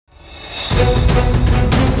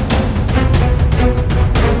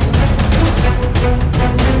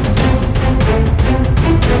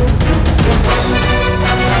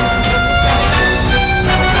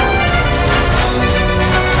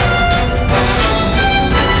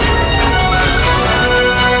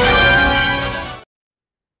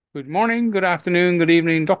Good morning, good afternoon, good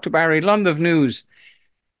evening. Dr. Barry, London News.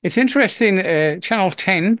 It's interesting, Channel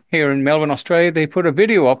 10 here in Melbourne, Australia, they put a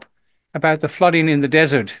video up about the flooding in the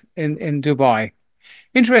desert in Dubai.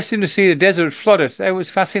 Interesting to see the desert flooded. It was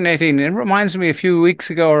fascinating. It reminds me a few weeks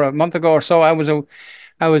ago or a month ago or so, I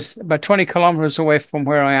was about 20 kilometers away from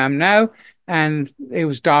where I am now, and it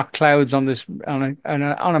was dark clouds on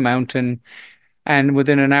a mountain. And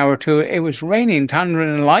within an hour or two, it was raining, thunder,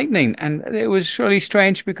 and lightning. And it was really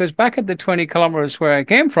strange because back at the 20 kilometers where I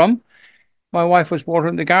came from, my wife was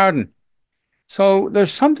watering the garden. So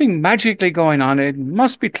there's something magically going on. It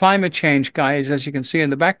must be climate change, guys, as you can see in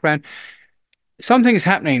the background. Something's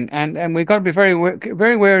happening, and we've got to be very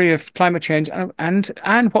wary of climate change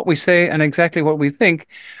and what we say and exactly what we think.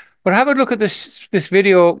 But have a look at this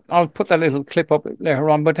video. I'll put that little clip up later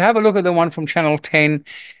on. But have a look at the one from Channel 10.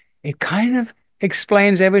 It kind of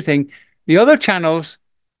explains everything. The other channels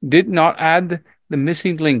did not add the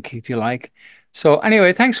missing link, if you like. So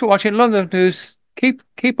anyway, thanks for watching London News.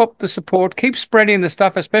 Keep up the support. Keep spreading the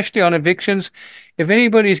stuff, especially on evictions. If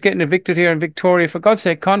anybody's getting evicted here in Victoria, for God's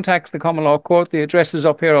sake, contact the Common Law Court. The address is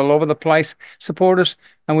up here all over the place. Support us,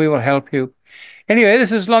 and we will help you. Anyway,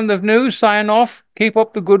 this is London News. Sign off. Keep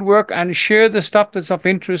up the good work and share the stuff that's of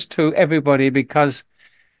interest to everybody, because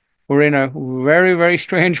we're in a very, very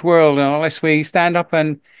strange world, and unless we stand up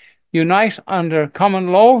and unite under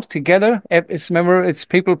common law together, remember, it's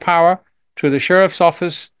people power through the sheriff's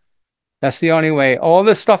office. That's the only way. All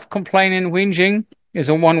this stuff, complaining, whinging, is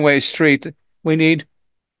a one-way street. We need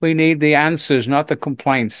the answers, not the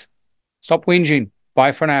complaints. Stop whinging.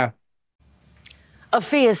 Bye for now. A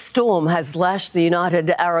fierce storm has lashed the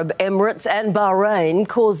United Arab Emirates and Bahrain,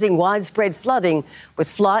 causing widespread flooding, with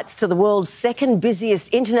flights to the world's second busiest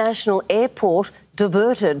international airport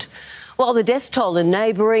diverted, while the death toll in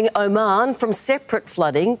neighbouring Oman from separate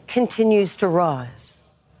flooding continues to rise.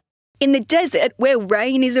 In the desert, where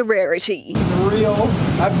rain is a rarity. It's real.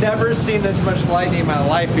 I've never seen this much lightning in my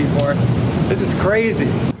life before. This is crazy.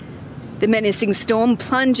 The menacing storm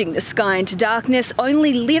plunging the sky into darkness,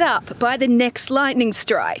 only lit up by the next lightning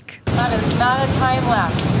strike. That is not a time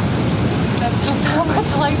lapse. That's just how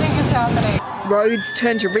much lightning is happening. Roads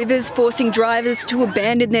turn to rivers, forcing drivers to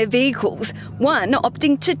abandon their vehicles, one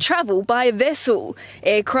opting to travel by a vessel.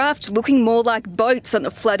 Aircraft looking more like boats on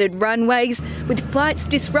the flooded runways, with flights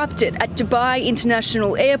disrupted at Dubai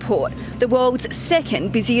International Airport, the world's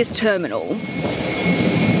second busiest terminal.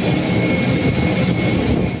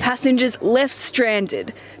 Passengers left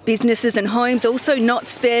stranded. Businesses and homes also not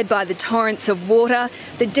spared by the torrents of water,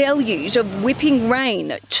 the deluge of whipping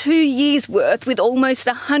rain, 2 years' worth with almost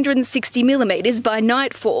 160 millimetres by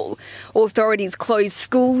nightfall. Authorities closed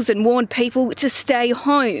schools and warned people to stay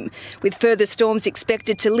home, with further storms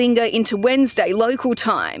expected to linger into Wednesday local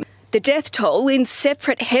time. The death toll in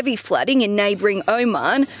separate heavy flooding in neighbouring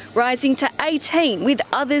Oman rising to 18, with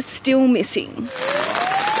others still missing.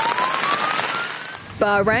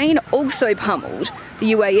 Bahrain also pummeled.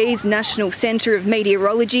 The UAE's National Centre of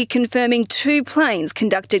Meteorology confirming 2 planes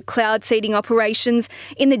conducted cloud seeding operations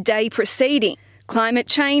in the day preceding. Climate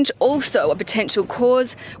change also a potential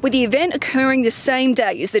cause, with the event occurring the same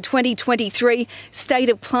day as the 2023 State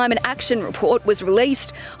of Climate Action report was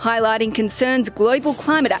released, highlighting concerns global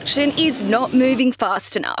climate action is not moving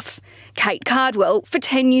fast enough. Kate Cardwell for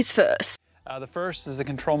 10 News First. The first is the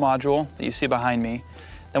control module that you see behind me.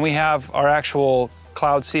 Then we have our actual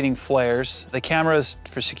cloud seeding flares. The cameras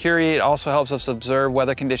for security. It also helps us observe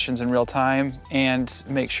weather conditions in real time and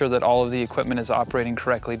make sure that all of the equipment is operating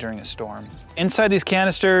correctly during a storm. Inside these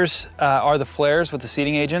canisters are the flares with the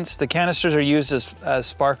seeding agents. The canisters are used as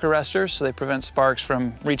spark arresters, so they prevent sparks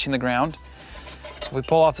from reaching the ground. So if we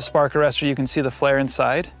pull off the spark arrestor, you can see the flare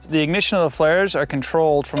inside. The ignition of the flares are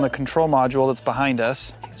controlled from the control module that's behind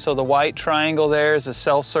us. So the white triangle there is a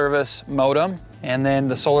cell service modem, and then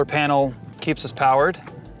the solar panel keeps us powered.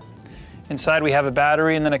 Inside we have a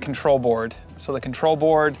battery and then a control board. So the control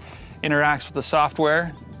board interacts with the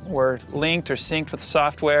software. We're linked or synced with the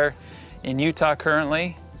software in Utah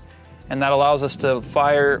currently, and that allows us to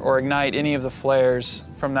fire or ignite any of the flares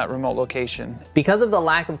from that remote location. Because of the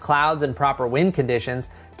lack of clouds and proper wind conditions,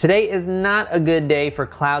 today is not a good day for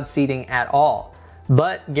cloud seeding at all.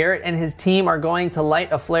 But Garrett and his team are going to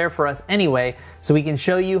light a flare for us anyway, so we can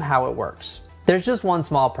show you how it works. There's just one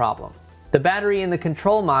small problem. The battery in the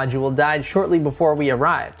control module died shortly before we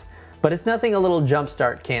arrived, but it's nothing a little jump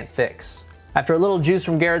start can't fix. After a little juice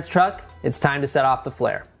from Garrett's truck, it's time to set off the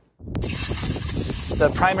flare.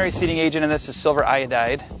 The primary seeding agent in this is silver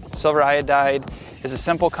iodide. Silver iodide is a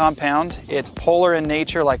simple compound. It's polar in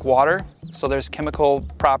nature like water, so there's chemical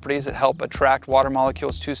properties that help attract water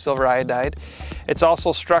molecules to silver iodide. It's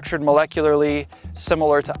also structured molecularly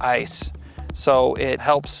similar to ice. So it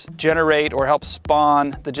helps generate or helps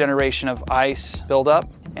spawn the generation of ice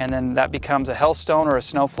buildup, and then that becomes a hailstone or a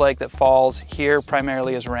snowflake that falls here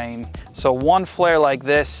primarily as rain. So one flare like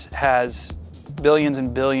this has billions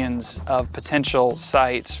and billions of potential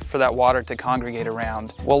sites for that water to congregate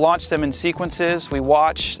around. We'll launch them in sequences. We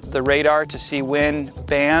watch the radar to see when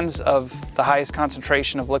bands of the highest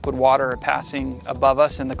concentration of liquid water are passing above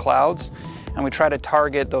us in the clouds, and we try to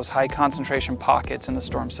target those high concentration pockets in the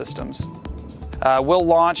storm systems. We'll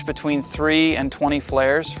launch between 3 and 20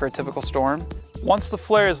 flares for a typical storm. Once the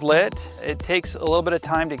flare is lit, it takes a little bit of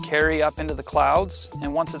time to carry up into the clouds,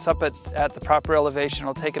 and once it's up at the proper elevation,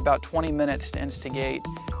 it'll take about 20 minutes to instigate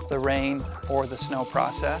the rain or the snow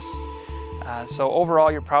process. So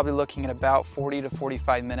overall, you're probably looking at about 40 to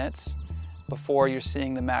 45 minutes before you're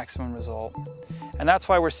seeing the maximum result. And that's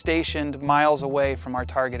why we're stationed miles away from our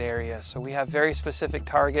target area. So we have very specific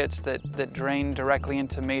targets that drain directly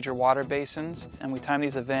into major water basins, and we time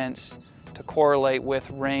these events to correlate with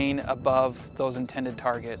rain above those intended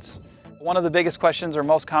targets. One of the biggest questions or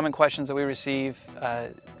most common questions that we receive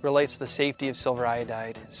relates to the safety of silver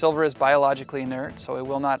iodide. Silver is biologically inert, so it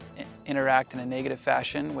will not interact in a negative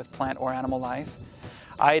fashion with plant or animal life.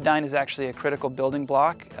 Iodine is actually a critical building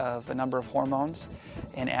block of a number of hormones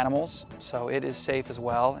in animals, so it is safe as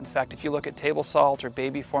well. In fact, if you look at table salt or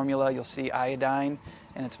baby formula, you'll see iodine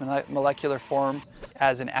in its molecular form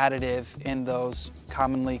as an additive in those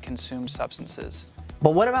commonly consumed substances.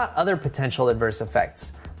 But what about other potential adverse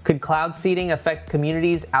effects? Could cloud seeding affect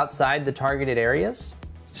communities outside the targeted areas?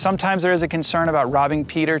 Sometimes there is a concern about robbing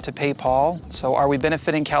Peter to pay Paul. So are we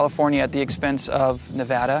benefiting California at the expense of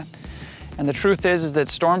Nevada? And the truth is that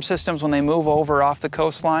storm systems, when they move over off the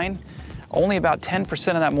coastline, only about 10%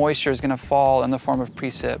 of that moisture is going to fall in the form of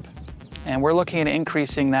precip. And we're looking at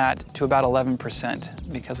increasing that to about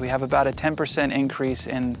 11% because we have about a 10% increase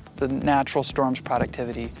in the natural storm's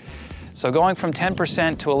productivity. So going from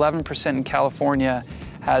 10% to 11% in California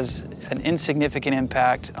has an insignificant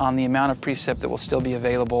impact on the amount of precip that will still be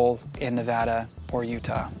available in Nevada or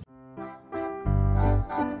Utah.